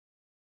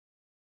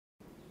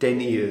10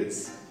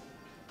 years.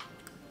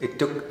 It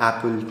took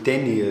Apple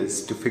 10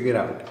 years to figure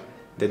out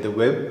that the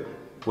web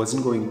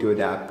wasn't going to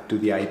adapt to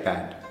the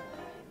iPad,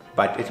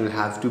 but it will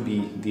have to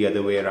be the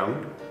other way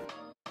around.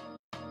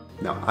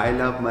 Now, I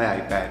love my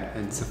iPad,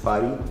 and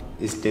Safari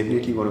is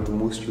definitely one of the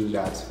most used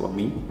apps for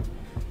me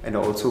and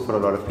also for a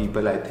lot of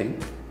people, I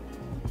think.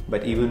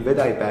 But even with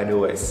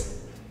iPadOS,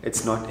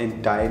 it's not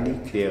entirely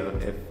clear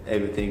if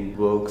everything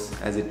works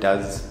as it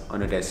does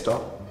on a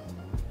desktop.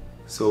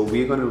 So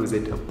we're going to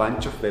visit a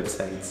bunch of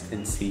websites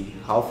and see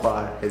how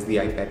far has the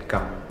iPad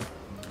come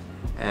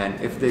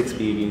and if the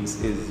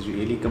experience is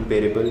really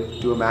comparable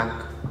to a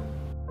Mac.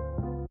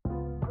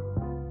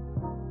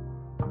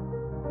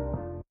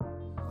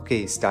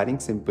 Okay, starting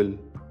simple,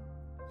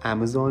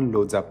 Amazon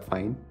loads up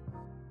fine.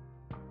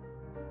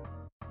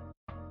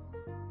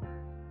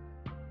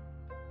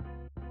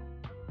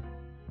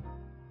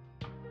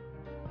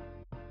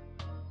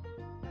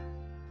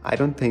 I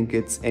don't think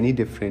it's any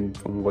different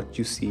from what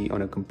you see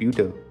on a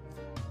computer.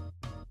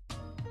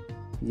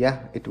 Yeah,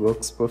 it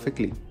works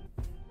perfectly.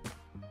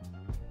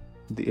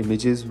 The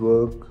images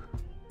work.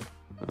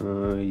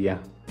 Yeah,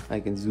 I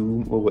can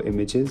zoom over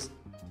images.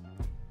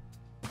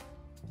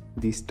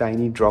 These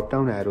tiny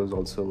drop-down arrows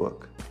also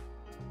work.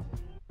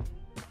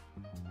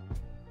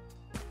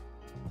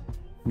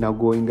 Now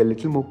going a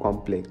little more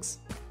complex,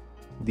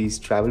 these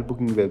travel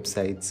booking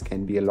websites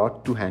can be a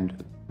lot to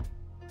handle.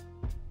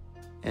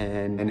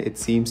 And it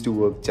seems to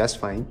work just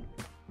fine.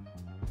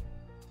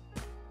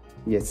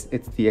 Yes,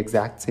 it's the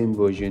exact same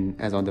version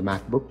as on the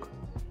Macbook.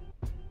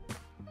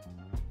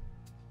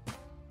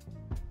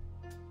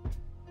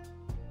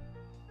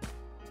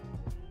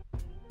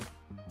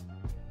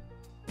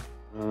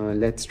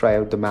 Let's try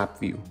out the map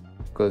view,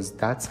 because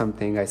that's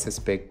something I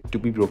suspect to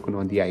be broken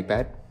on the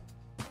iPad.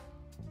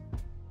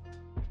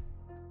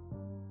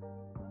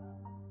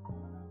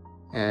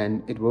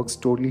 And it works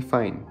totally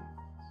fine.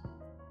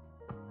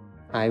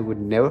 I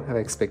would never have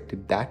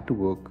expected that to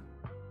work,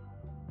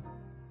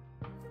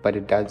 but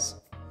it does.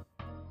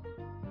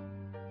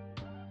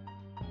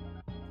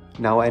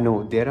 Now I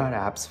know there are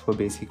apps for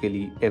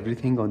basically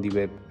everything on the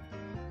web,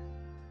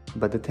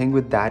 but the thing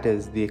with that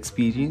is the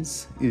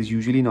experience is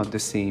usually not the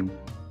same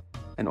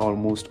and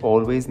almost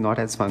always not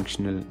as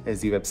functional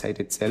as the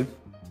website itself,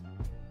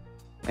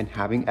 and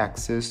having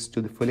access to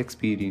the full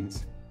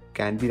experience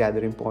can be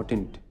rather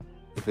important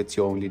if it's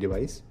your only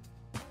device.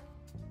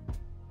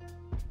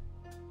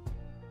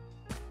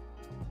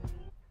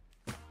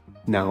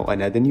 Now,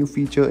 another new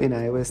feature in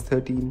iOS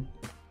 13,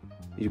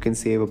 you can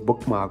save a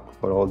bookmark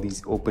for all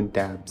these open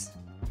tabs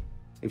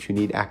if you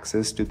need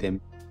access to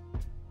them.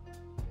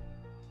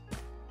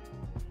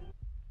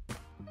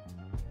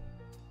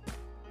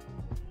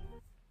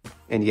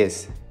 And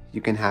yes,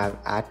 you can have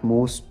at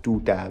most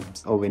 2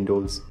 tabs or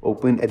windows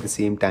open at the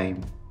same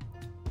time.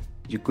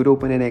 You could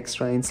open an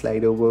extra in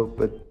slide over,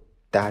 but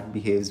that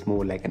behaves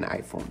more like an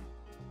iPhone.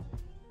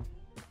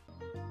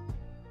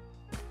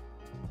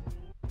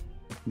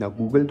 Now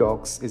Google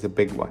Docs is a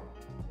big one,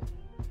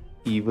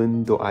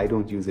 even though I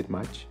don't use it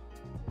much.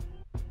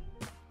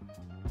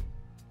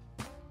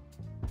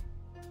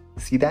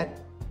 See that?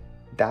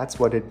 That's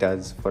what it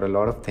does for a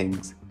lot of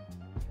things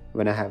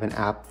when I have an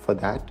app for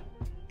that.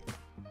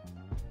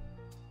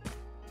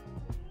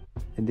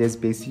 And there's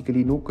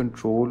basically no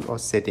control or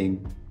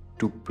setting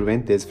to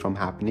prevent this from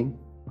happening.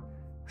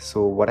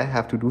 So what I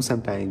have to do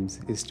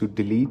sometimes is to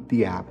delete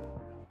the app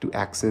to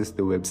access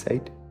the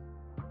website.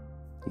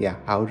 Yeah,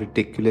 how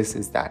ridiculous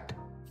is that?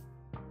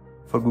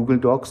 For Google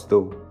Docs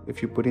though,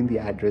 if you put in the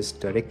address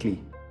directly,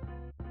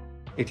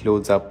 it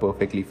loads up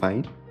perfectly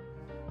fine.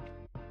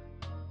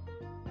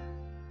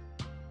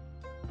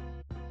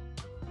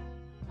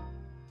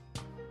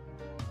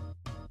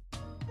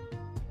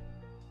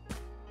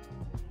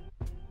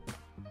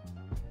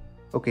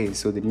 Okay,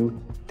 so the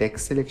new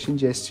text selection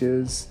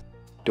gestures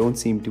don't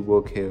seem to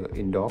work here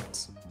in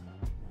Docs.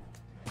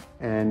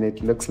 And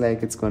it looks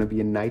like it's going to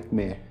be a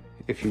nightmare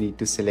if you need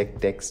to select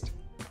text.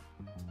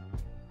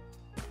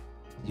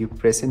 You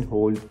press and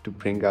hold to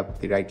bring up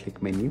the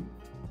right-click menu.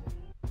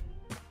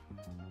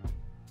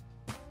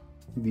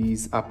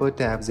 These upper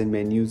tabs and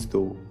menus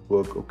though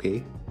work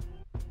okay.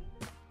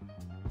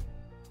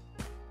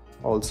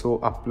 Also,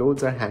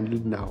 uploads are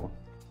handled now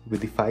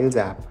with the Files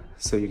app,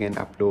 so you can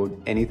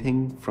upload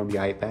anything from the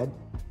iPad.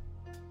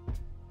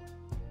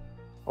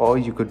 Or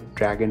you could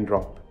drag and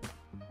drop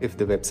if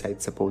the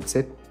website supports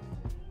it.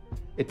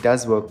 It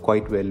does work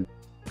quite well.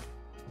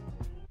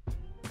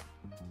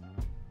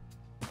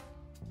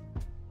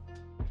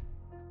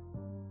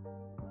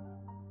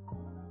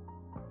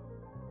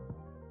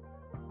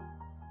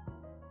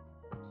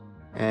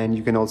 And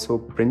you can also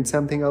print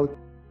something out,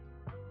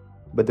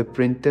 but the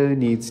printer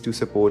needs to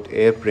support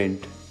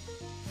AirPrint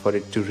for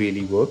it to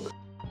really work.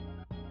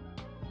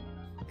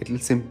 It will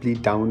simply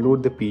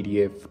download the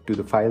PDF to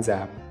the Files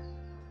app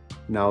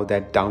now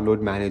that Download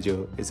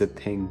Manager is a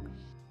thing.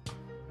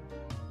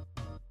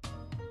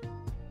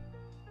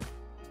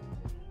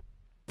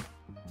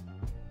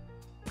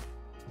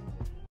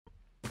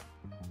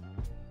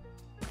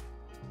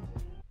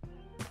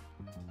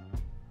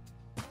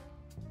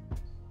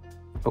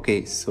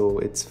 Okay, so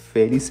it's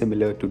fairly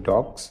similar to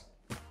docs,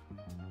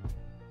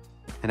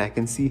 and I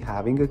can see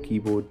having a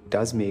keyboard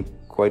does make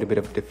quite a bit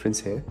of difference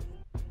here.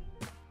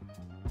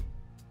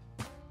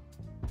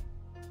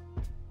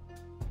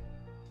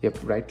 Yep,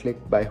 right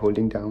click by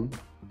holding down.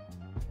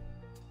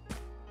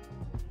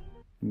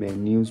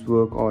 Menus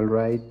work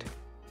alright.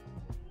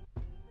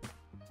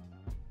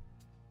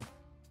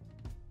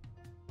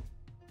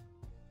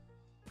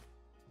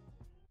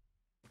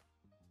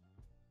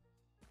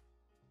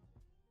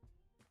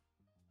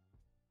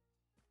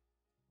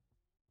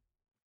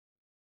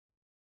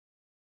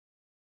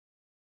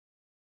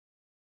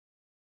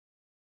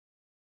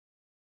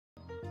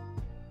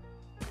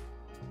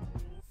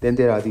 Then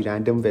there are the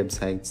random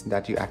websites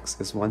that you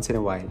access once in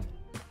a while,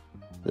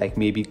 like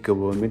maybe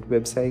government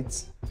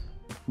websites,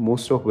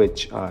 most of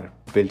which are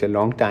built a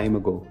long time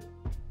ago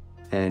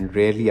and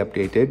rarely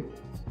updated.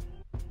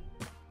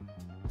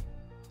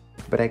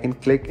 But I can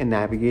click and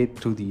navigate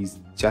through these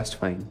just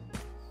fine.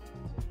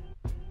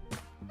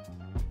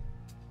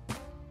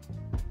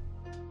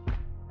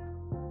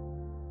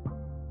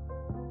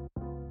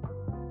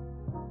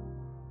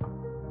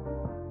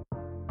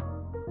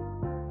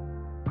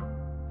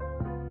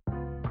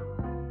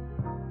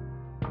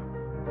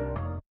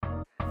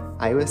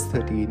 iOS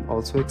 13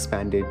 also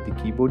expanded the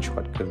keyboard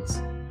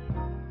shortcuts.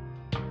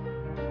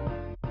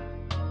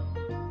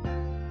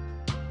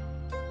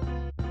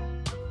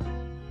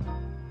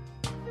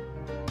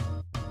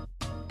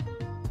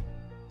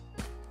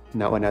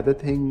 Now another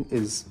thing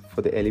is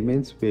for the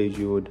elements where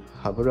you would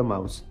hover a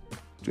mouse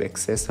to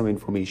access some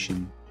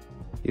information.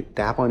 You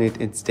tap on it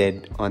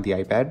instead on the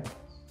iPad.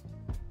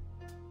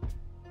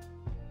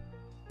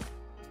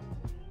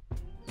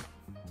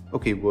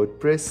 Okay,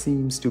 WordPress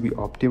seems to be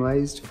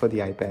optimized for the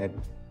iPad,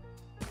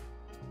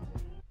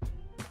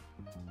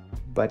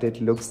 but it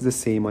looks the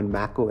same on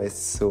macOS,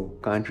 so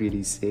can't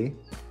really say.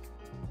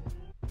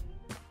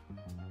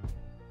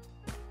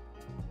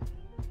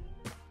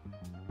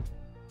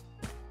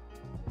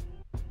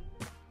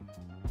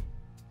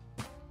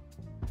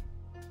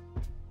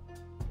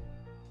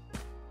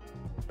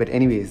 But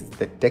anyways,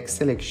 the text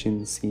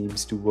selection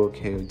seems to work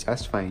here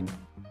just fine.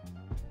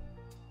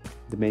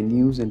 The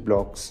menus and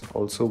blocks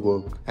also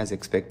work as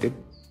expected.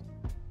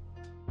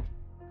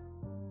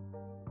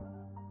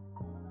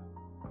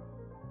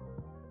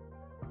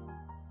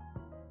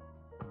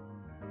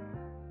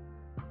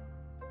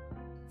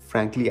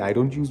 Frankly, I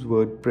don't use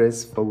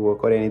WordPress for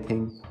work or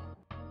anything,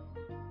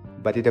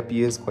 but it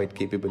appears quite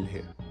capable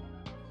here.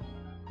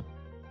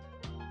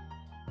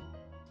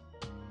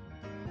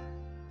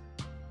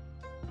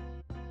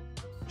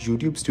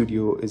 YouTube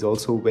Studio is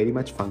also very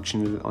much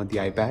functional on the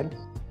iPad.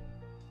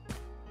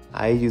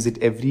 I use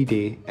it every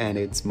day and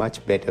it's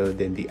much better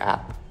than the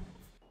app.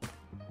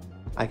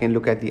 I can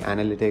look at the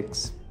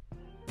analytics,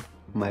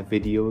 my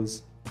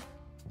videos,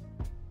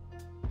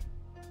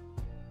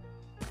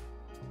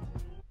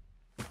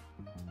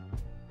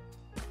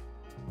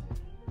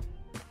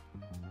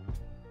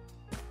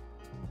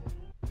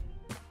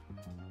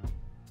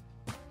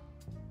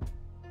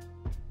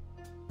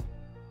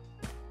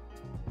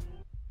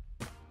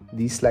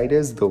 these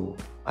sliders though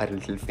are a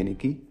little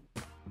finicky.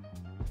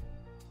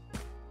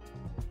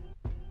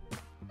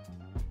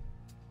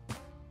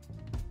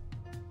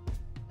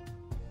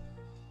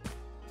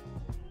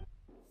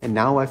 And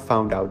now I've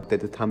found out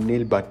that the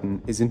thumbnail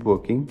button isn't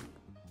working.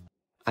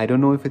 I don't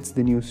know if it's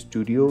the new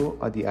Studio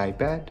or the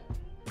iPad,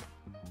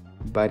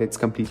 but it's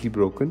completely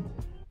broken.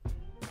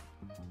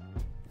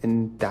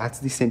 And that's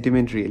the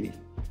sentiment really.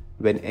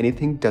 When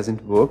anything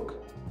doesn't work,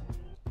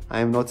 I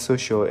am not so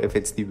sure if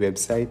it's the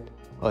website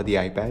or the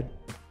iPad.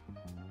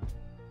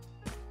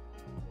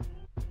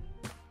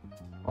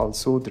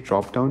 Also, the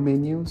drop-down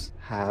menus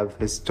have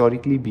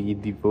historically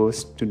been the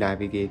worst to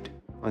navigate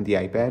on the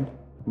iPad,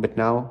 but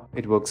now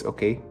it works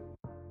okay.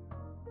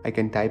 I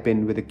can type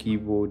in with a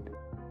keyboard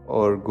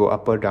or go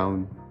up or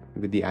down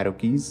with the arrow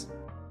keys.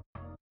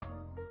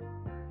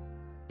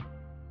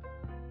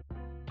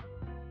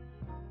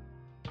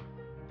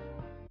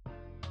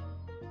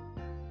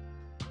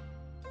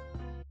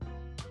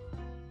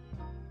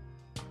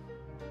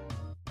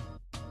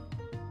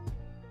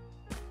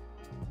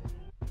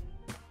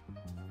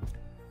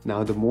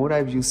 Now, the more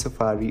I've used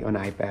Safari on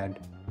iPad,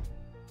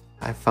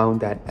 I've found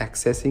that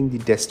accessing the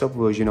desktop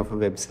version of a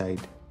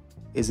website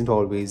isn't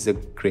always a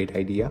great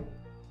idea.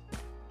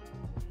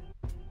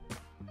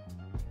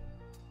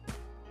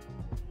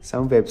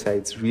 Some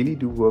websites really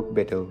do work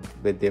better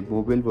with their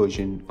mobile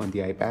version on the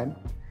iPad.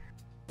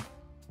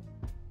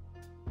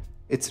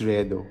 It's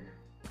rare though.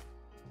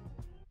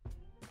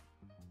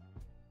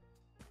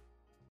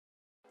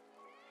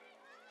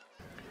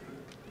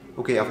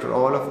 Okay, after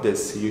all of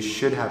this, you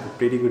should have a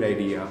pretty good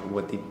idea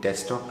what the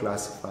desktop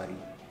class Safari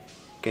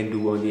can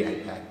do on the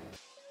iPad.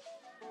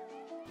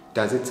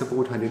 Does it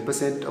support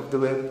 100% of the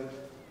web?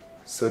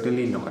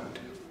 Certainly not.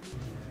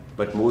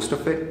 But most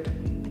of it,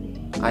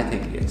 I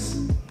think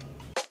yes.